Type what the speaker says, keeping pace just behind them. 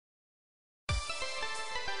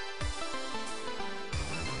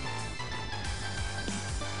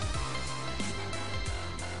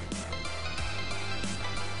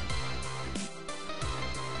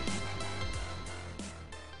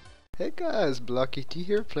Hey guys, Blocky T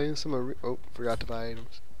here, playing some arena. Oh, forgot to buy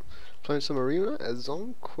items. Playing some arena as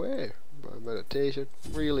Zhong Kui. Meditation.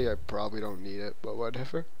 Really, I probably don't need it, but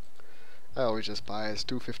whatever. I always just buy as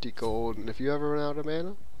 250 gold, and if you ever run out of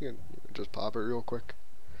mana, you can just pop it real quick.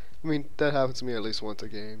 I mean, that happens to me at least once a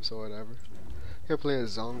game, so whatever. Here playing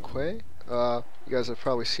as Zhong Kui. You guys have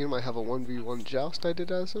probably seen him. I have a 1v1 joust I did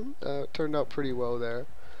as him. It turned out pretty well there.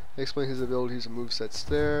 I explained his abilities and movesets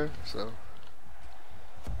there, so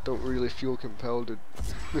don't really feel compelled to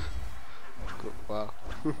wow.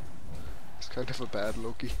 It's kind of a bad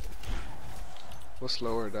Loki. We'll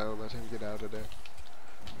slow her down, let him get out of there.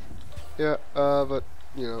 Yeah, but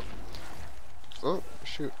you know. Oh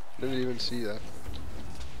shoot, didn't even see that.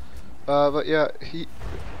 But yeah, he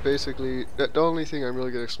basically the only thing I'm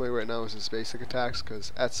really gonna explain right now is his basic attacks,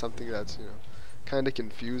 because that's something that's, you know, kinda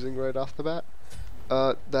confusing right off the bat.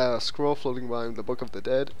 The scroll floating behind the Book of the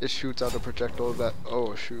Dead, it shoots out a projectile that,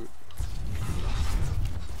 oh shoot.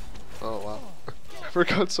 Oh wow. I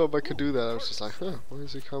forgot somebody could do that. I was just like, huh, why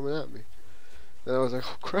is he coming at me? And I was like,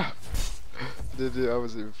 oh crap. I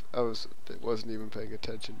wasn't even paying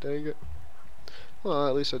attention, dang it. Well,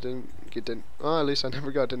 at least I at least I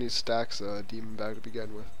never got any stacks demon bag to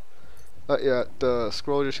begin with. But yeah, the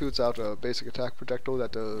scroll just shoots out a basic attack projectile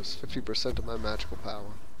that does 50% of my magical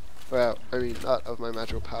power. Well, I mean, not of my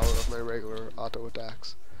magical power, of my regular auto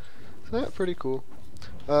attacks. So yeah, pretty cool.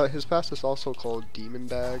 His passive is also called Demon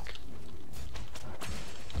Bag.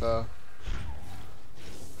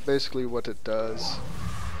 Basically what it does,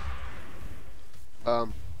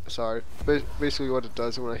 basically what it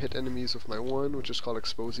does when I hit enemies with my 1, which is called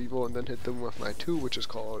Expose Evil, and then hit them with my 2, which is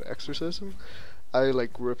called Exorcism, I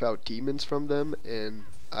like rip out demons from them, and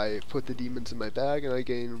I put the demons in my bag, and I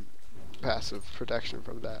gain passive protection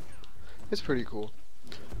from that. It's pretty cool.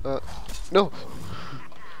 No!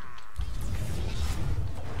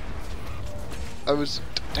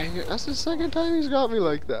 Dang it, that's the second time he's got me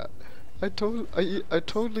like that. I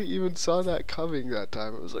totally even saw that coming that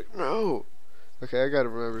time. I was like, no! Okay, I gotta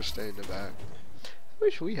remember to stay in the back. I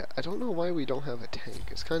wish we had, I don't know why we don't have a tank.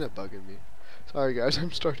 It's kinda bugging me. Sorry guys,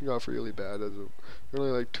 I'm starting off really bad.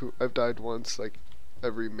 Really like I've died once, like,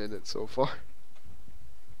 every minute so far.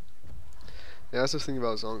 Yeah, that's the thing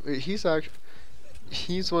about Zhong.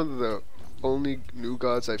 He's one of the only new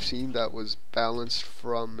gods I've seen that was balanced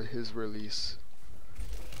from his release.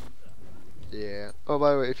 Yeah. Oh,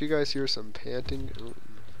 by the way, if you guys hear some panting,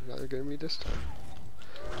 not getting me this time.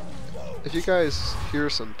 If you guys hear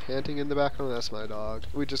some panting in the background, that's my dog.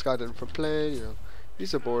 We just got in from playing, you know.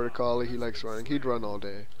 He's a border collie, he likes running. He'd run all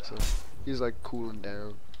day, so he's like cooling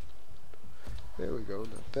down. There we go,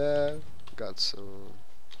 not bad. Got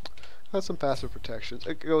some passive protections.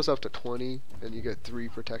 It goes up to 20, and you get 3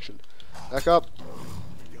 protection. Back up!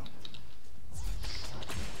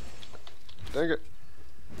 Dang it.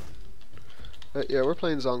 Yeah, we're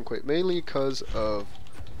playing Zhong Kui mainly because of,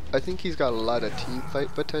 I think he's got a lot of team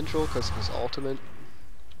fight potential because of his ultimate.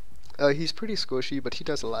 He's pretty squishy, but he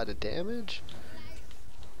does a lot of damage,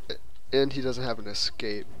 and he doesn't have an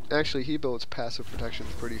escape. Actually, he builds passive protection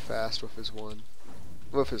pretty fast with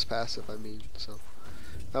his passive, I mean. So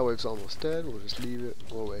that wave's almost dead. We'll just leave it.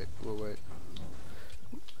 We'll wait.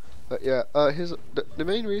 But yeah, the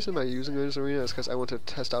main reason I'm using his arena is because I want to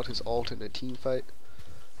test out his ult in a team fight.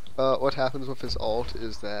 What happens with his ult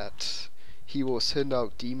is that he will send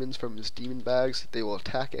out demons from his demon bags. They will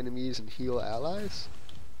attack enemies and heal allies.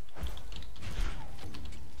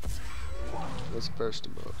 Let's burst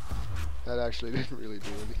him up. That actually didn't really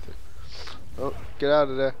do anything. Oh, get out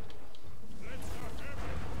of there.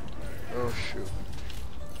 Oh shoot.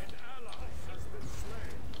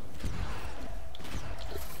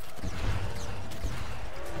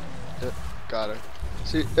 Got her.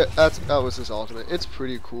 See, that was his ultimate. It's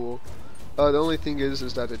pretty cool. The only thing is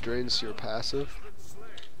that it drains your passive.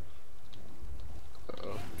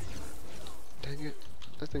 Uh-oh. Dang it.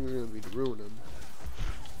 That thing's gonna be ruining.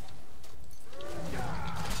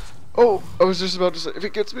 Oh! I was just about to say, if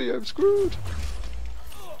it gets me, I'm screwed!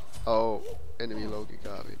 Oh, enemy Loki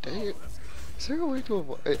got me. Dang it. Is there a way to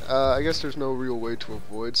avoid... I guess there's no real way to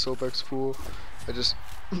avoid Sobek's pool. I just...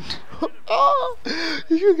 Oh!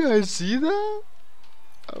 You guys see that?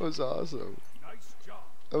 That was awesome.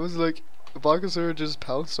 I was like, Bakasura just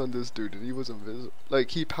pounced on this dude and he was invisible.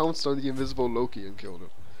 Like, he pounced on the invisible Loki and killed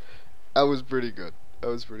him. That was pretty good.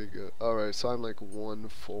 Alright, so I'm like 1-4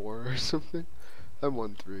 or something. I'm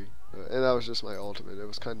 1-3. And that was just my ultimate. It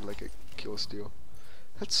was kind of like a kill steal.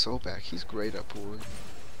 That's Sobek. He's great at pooling.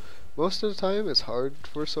 Most of the time, it's hard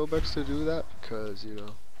for Sobex to do that because, you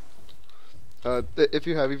know, if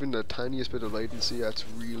you have even the tiniest bit of latency, that's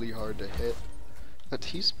really hard to hit. But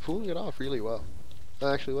he's pulling it off really well.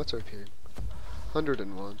 Actually, what's our ping?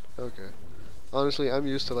 101. Okay. Honestly, I'm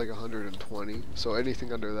used to like 120, so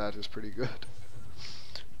anything under that is pretty good.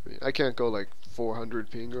 I mean, I can't go like 400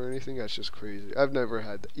 ping or anything. That's just crazy. I've never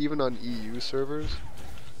had, even on EU servers,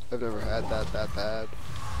 I've never had that bad.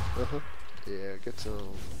 Yeah, get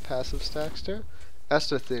some passive stacks there. That's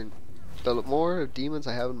the thing. The more demons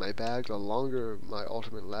I have in my bag, the longer my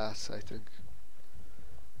ultimate lasts, I think.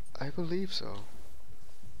 I believe so.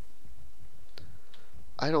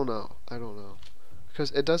 I don't know.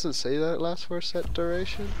 Because it doesn't say that it lasts for a set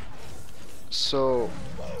duration. So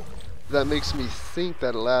that makes me think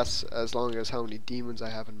that it lasts as long as how many demons I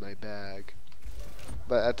have in my bag.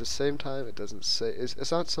 But at the same time, it doesn't say.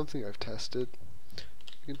 It's not something I've tested.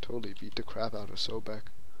 You can totally beat the crap out of Sobek.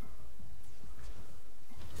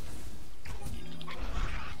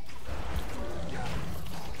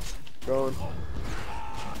 Going.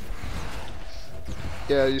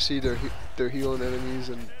 Yeah, you see they're healing enemies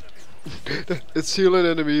and it's healing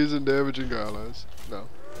enemies and damaging allies. No.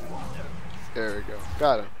 There we go.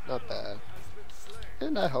 Got him. Not bad.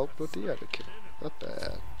 And I helped with the other kill. Not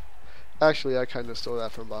bad. Actually, I kind of stole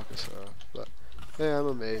that from Bakasara. But, hey, I'm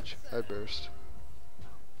a mage. I burst.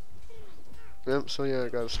 Yep, so yeah, I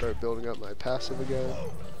gotta start building up my passive again.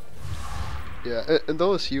 Yeah, and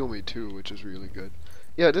those heal me too, which is really good.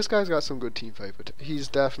 Yeah, this guy's got some good team fight, but he's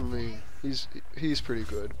definitely, he's pretty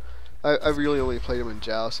good. I really only played him in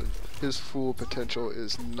Joust, and his full potential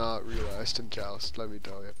is not realized in Joust, let me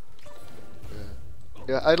tell you.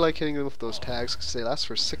 Yeah, I like hitting them with those tags because they last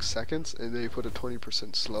for 6 seconds, and they put a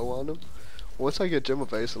 20% slow on them. Once I get Gem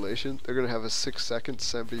of Isolation, they're going to have a 6 second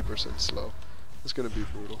 70% slow. It's going to be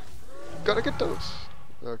brutal. Gotta get those!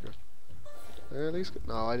 Okay. At least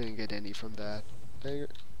no, I didn't get any from that. Dang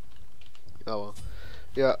it. Oh well.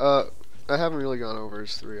 Yeah, I haven't really gone over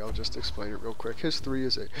his 3. I'll just explain it real quick. His 3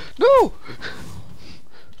 is a... No!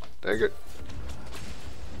 Dang it.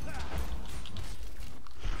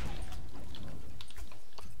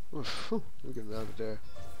 Oof, we're getting out of there.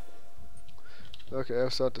 Okay, I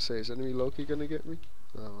was about to say, is enemy Loki gonna get me?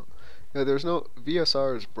 Oh. Yeah, there's no...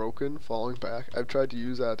 VSR is broken, falling back. I've tried to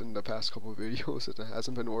use that in the past couple of videos and it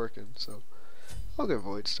hasn't been working, so... I'll get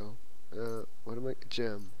Voidstone. What am I...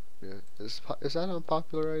 Gem. Yeah. Is that on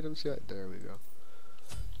popular items yet? There we go.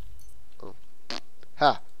 Oh.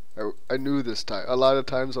 Ha! I knew this time. A lot of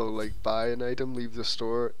times I'll like buy an item, leave the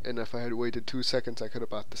store, and if I had waited 2 seconds I could have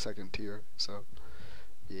bought the second tier, so...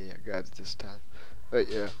 Yeah, I got it this time. But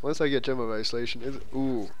yeah, once I get Gem of Isolation,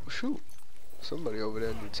 ooh, shoot. Somebody over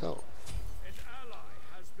there needs help.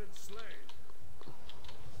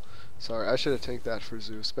 Sorry, I should have tanked that for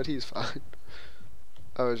Zeus, but he's fine.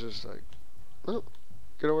 I was just like, oh,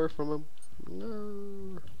 get away from him.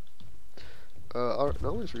 No.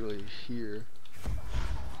 No one's really here.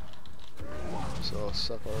 So I'll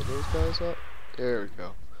suck all those guys up. There we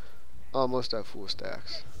go. Almost at full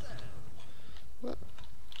stacks. What?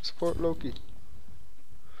 Support Loki.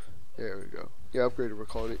 There we go. Yeah, upgraded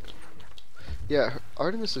recall. Yeah,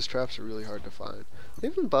 Artemis's traps are really hard to find.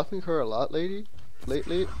 They've been buffing her a lot lately.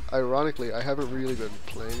 Ironically, I haven't really been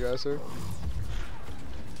playing as her.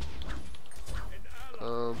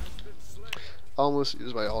 Almost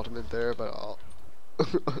used my ultimate there, but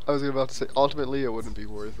I was about to say ultimately it wouldn't be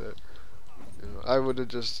worth it. You know, I would have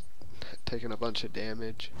just taken a bunch of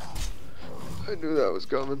damage. I knew that was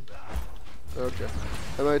coming. Okay,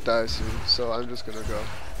 I might die soon, so I'm just gonna go.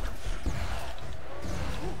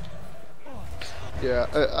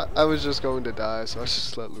 Yeah, I was just going to die, so I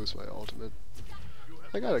just let loose my ultimate.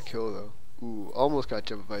 I got a kill though. Ooh, almost got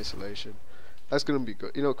Gem of Isolation. That's gonna be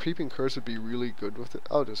good. You know, Creeping Curse would be really good with it.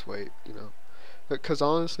 I'll just wait, you know. Because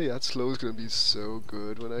honestly, that slow is gonna be so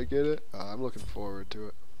good when I get it. I'm looking forward to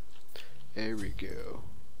it. There we go.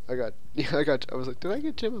 I was like, did I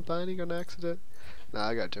get Gem of Binding on accident? Nah,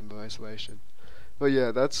 I got Gem of Isolation. But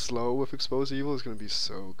yeah, that slow with Expose Evil is gonna be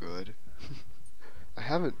so good. I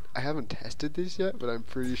haven't tested this yet, but I'm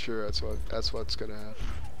pretty sure that's what's gonna happen.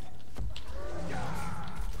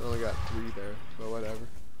 I only got 3 there, but whatever.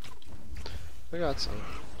 I got some.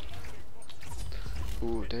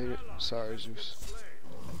 Ooh, dang it. Sorry, Zeus.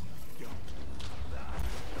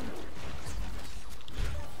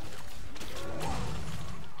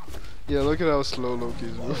 Yeah, look at how slow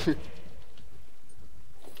Loki's moving.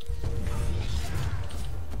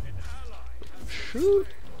 Shoot!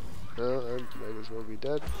 No, I might as well be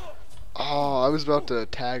dead. Oh, I was about to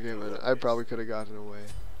tag him and I probably could have gotten away.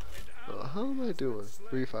 How am I doing?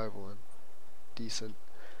 3-5-1. Decent.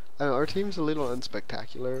 I know, our team's a little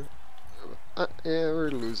unspectacular. Yeah,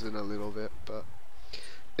 we're losing a little bit, but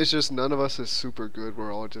It's just none of us is super good.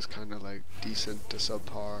 We're all just kind of like decent to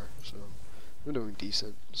subpar. So we're doing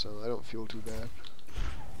decent. So I don't feel too bad.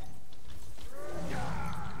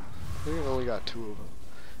 I think I only got 2 of them.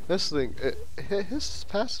 This thing, his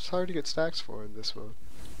pass is hard to get stacks for in this mode.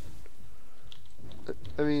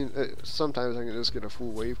 I mean, sometimes I can just get a full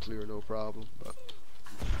wave clear, no problem. But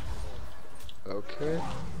okay,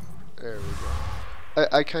 there we go.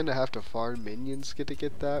 I kind of have to farm minions to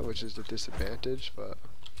get that, which is the disadvantage. But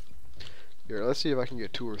here, let's see if I can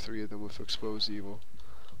get 2 or 3 of them with Expose Evil.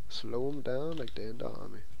 Slow them down like the end of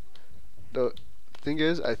army. The thing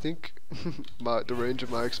is, I think the range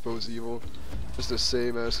of my Expose Evil is the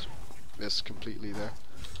same as this completely there.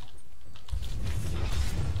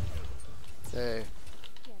 Hey.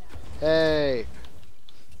 Hey!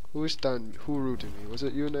 Who rooted me? Was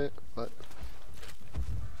it you, Nate? What?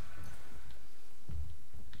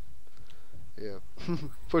 Yeah.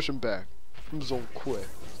 Push him back. From Zhong Kui.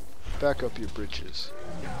 Back up your britches.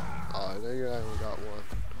 Oh, I only got 1.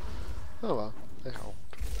 Oh well, they helped.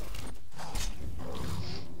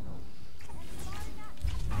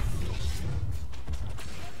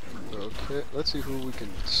 Okay, let's see who we can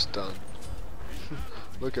stun.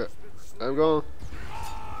 Look at, I'm going.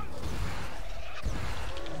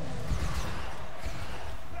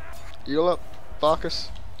 Heal up, Bacchus,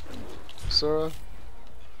 Sora.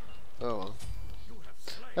 Oh well.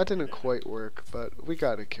 That didn't quite work, but we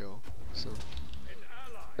got a kill. So,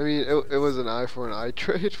 I mean, it was an eye for an eye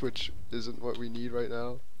trade, which isn't what we need right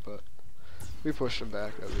now, but we pushed him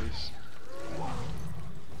back at least.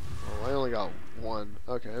 Oh, I only got 1.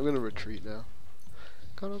 Okay, I'm gonna retreat now.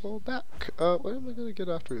 Gonna go back. What am I gonna get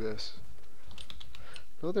after this?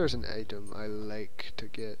 I know there's an item I like to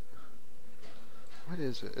get. What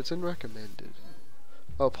is it? It's in recommended.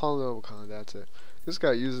 Oh, Polynomicon, that's it. This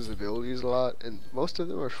guy uses abilities a lot, and most of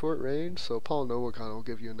them are short range, so Polynomicon will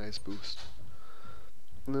give you a nice boost.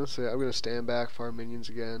 And then say I'm gonna stand back, farm minions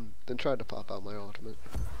again, then try to pop out my ultimate.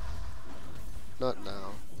 Not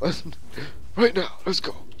now. Right now, let's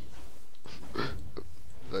go.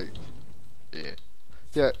 Like, yeah.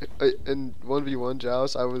 Yeah, in 1v1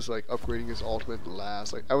 Joust, I was like upgrading his ultimate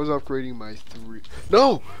last. Like, I was upgrading my 3.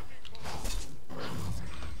 No!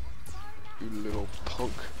 You little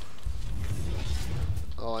punk.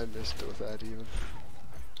 Oh, I missed it with that even.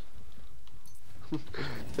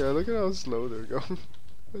 Yeah, look at how slow they're going.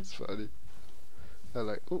 That's funny. I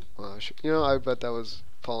like, oh, you know, I bet that was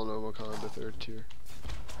Polynomicon, the 3rd tier.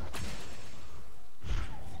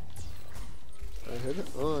 I hit it?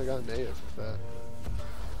 Oh, I got native with that.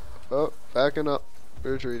 Oh, backing up.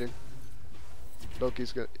 Retreating.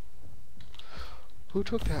 Loki's got. Who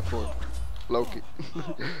took that for? Loki.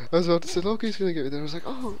 I was about to say Loki's gonna get me. Then I was like,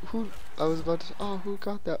 oh, who? I was about to say, oh, who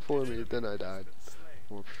got that for me? Then I died.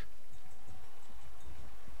 Oops.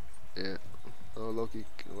 Yeah. Oh, Loki.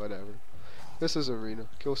 Whatever. This is arena.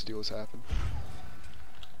 Kill steals happen.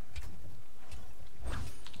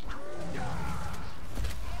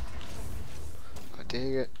 Oh,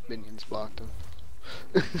 dang it! Minions blocked him.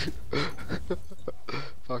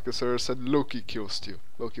 Fakasura said Loki kill steal.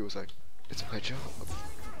 Loki was like, it's my job.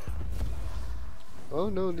 Oh,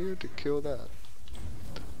 no need to kill that.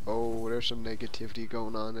 Oh, there's some negativity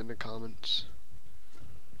going on in the comments.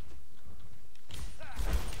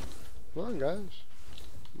 Come on, guys.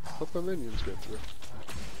 Hope our minions get through.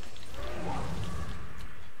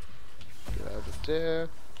 Get out of there.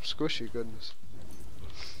 Squishy goodness.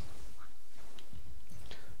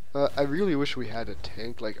 I really wish we had a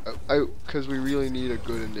tank, like, cause we really need a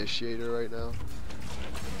good initiator right now.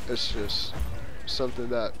 It's just something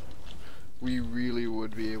that we really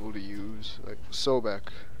would be able to use. Like, Sobek.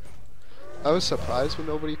 I was surprised when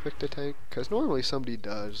nobody picked a tank, cause normally somebody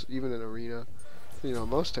does, even in arena. You know,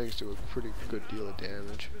 most tanks do a pretty good deal of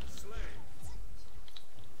damage.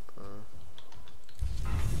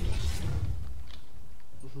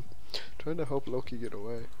 Trying to help Loki get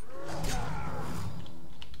away.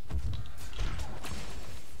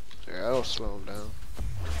 Yeah, that'll slow him down.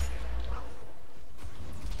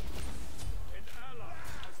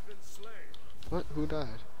 What? Who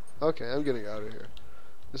died? Okay, I'm getting out of here.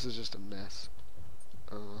 This is just a mess.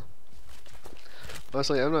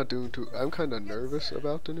 Honestly, I'm not doing too. I'm kind of nervous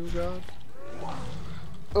about the new god.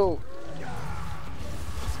 Oh.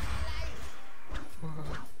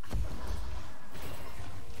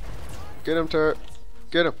 Get him, turret.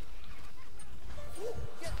 Get him.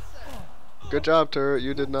 Good job, turret.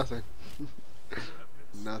 You did nothing.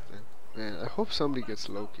 Nothing. Man, I hope somebody gets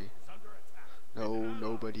Loki. No,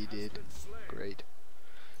 nobody did. Great.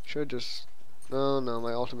 Should just. No,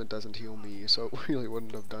 my ultimate doesn't heal me, so it really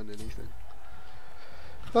wouldn't have done anything.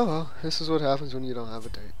 Oh well, this is what happens when you don't have a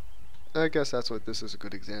tank. I guess that's what this is a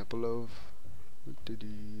good example of.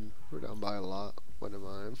 We're down by a lot. What am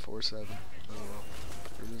I? I'm 4-7. Oh well.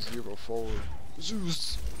 I'm 0-4.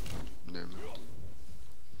 Zeus!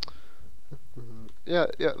 Yeah,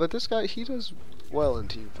 but this guy, he does well in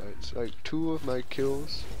team fights. Like, 2 of my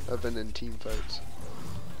kills have been in team fights.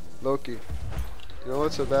 Loki, you know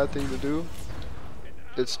what's a bad thing to do?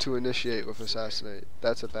 It's to initiate with assassinate.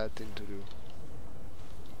 That's a bad thing to do.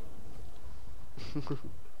 Oh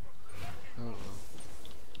well.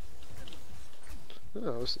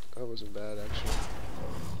 No, that wasn't bad actually.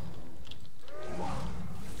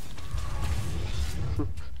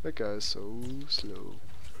 That guy is so slow.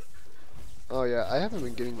 Oh yeah, I haven't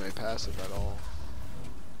been getting my passive at all.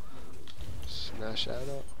 Smash that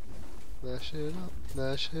up. Mash it up.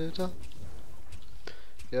 Mash it up.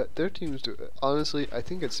 Yeah, their teams do it. Honestly, I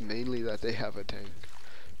think it's mainly that they have a tank.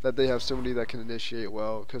 That they have somebody that can initiate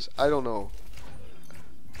well, because I don't know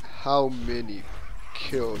how many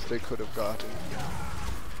kills they could have gotten.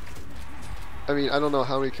 I mean, I don't know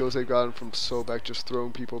how many kills they've gotten from Sobek just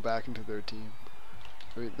throwing people back into their team.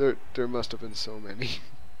 I mean, there must have been so many.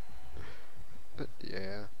 But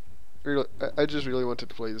yeah. I just really wanted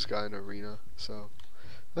to play this guy in Arena, so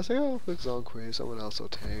I was like, oh, click Zhong Kui, someone else will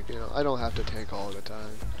tank. You know, I don't have to tank all the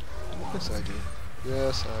time. Yes, I do.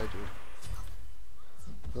 Yes, I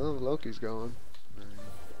do. Oh, Loki's going.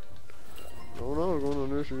 Oh no, we're going on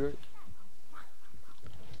nursery, right?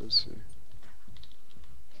 Let's see.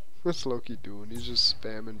 What's Loki doing? He's just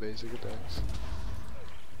spamming basic attacks.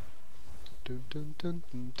 Dun dun dun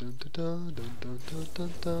dun dun dun dun dun dun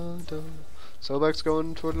dun dun dun. Sobek's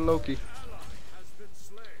going toward the Loki.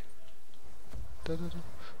 Da, da,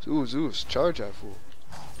 da. Ooh, Zeus, charge that fool.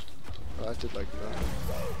 Oh, I did like nothing.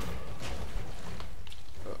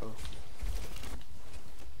 Uh-oh.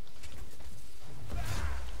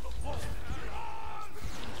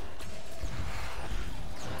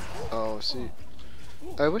 Oh, see.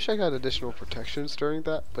 I wish I got additional protections during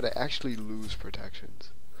that, but I actually lose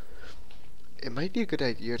protections. It might be a good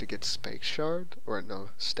idea to get Spike Shard, or no,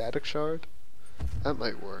 Static Shard. That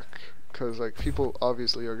might work, because like people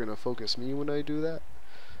obviously are gonna focus me when I do that,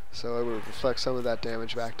 so I would reflect some of that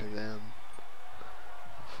damage back to them.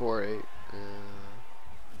 4-8.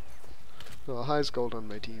 Well, highest gold on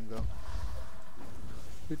my team though.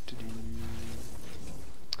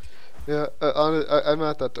 Yeah, I'm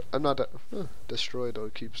not that. I'm not that. Destroyed though.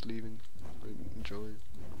 It keeps leaving. I'm enjoying.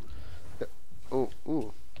 Yeah. Oh,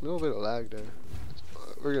 ooh, a little bit of lag there.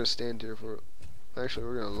 We're gonna stand here for. Actually,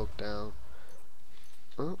 we're gonna look down.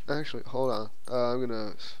 Oh, actually, hold on. I'm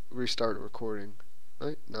gonna restart recording.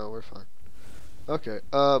 Right? No, we're fine. Okay.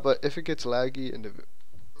 But if it gets laggy and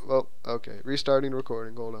well, okay. Restarting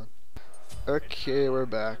recording. Hold on. Okay, we're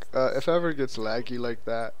back. If ever it gets laggy like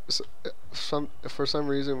that, for some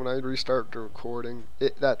reason when I restart the recording,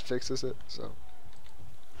 that fixes it. So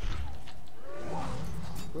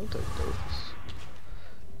I'll take those.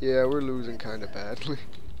 Yeah, we're losing kind of badly.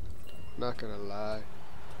 Not gonna lie.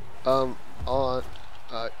 I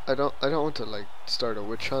don't want to like start a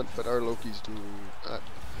witch hunt, but our Loki's doing.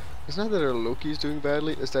 It's not that our Loki's doing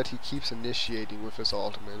badly; it's that he keeps initiating with his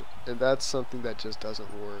ultimate, and that's something that just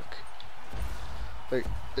doesn't work. Like,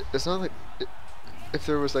 it's not like if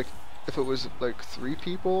there was like if it was like 3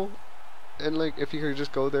 people, and like if you could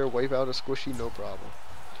just go there, wipe out a squishy, no problem.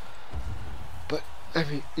 But I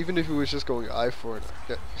mean, even if he was just going eye for it,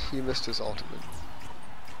 he missed his ultimate.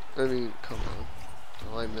 I mean, come on.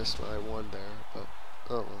 Well, I missed my one there, but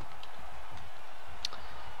oh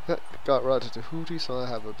well. Got routed to Hootie, so I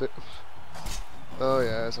have a bit. Oh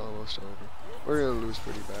yeah, it's almost over. We're gonna lose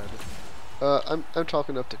pretty badly. I'm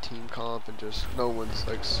talking up to team comp and just no one's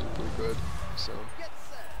like super good, so.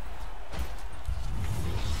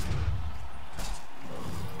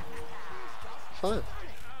 Fine.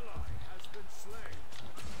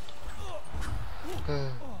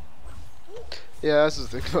 Yeah, that's the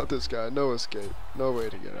thing about this guy. No escape. No way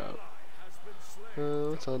to get out.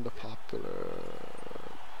 What's on the popular?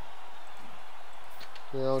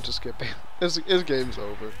 Yeah, I'll just get banned. His game's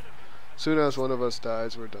over. Soon as one of us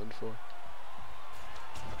dies, we're done for.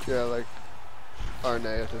 Yeah, like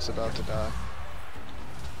Arnaeth is about to die.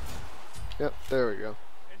 Yep, there we go.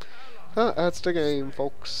 That's the game,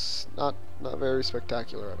 folks. Not very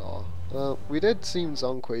spectacular at all. We did see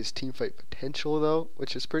Zhong Kui's teamfight potential though,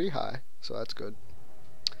 which is pretty high, so that's good.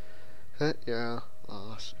 Yeah,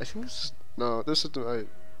 lost. I think this is my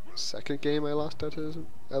second game I lost at him.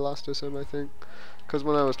 I think, because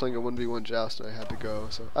when I was playing a 1v1 joust and I had to go,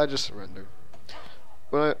 so I just surrendered.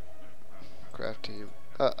 When I craft team,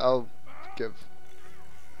 I'll give.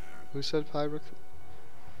 Who said Pyrex?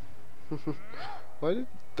 Why did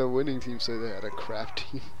the winning team say they had a crap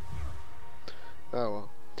team? Oh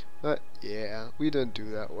well. Yeah, we didn't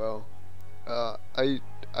do that well.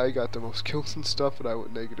 I got the most kills and stuff, but I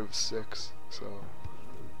went -6. So,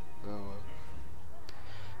 oh well.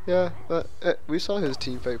 Yeah, but we saw his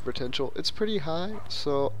team fight potential. It's pretty high,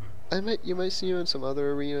 so you might see him in some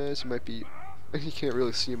other arenas. You can't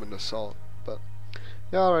really see him in Assault, but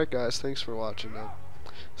yeah. All right, guys. Thanks for watching.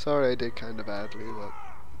 Sorry I did kind of badly, but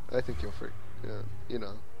I think you'll yeah, you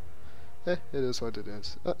know. It is what it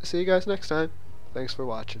is. See you guys next time. Thanks for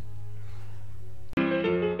watching.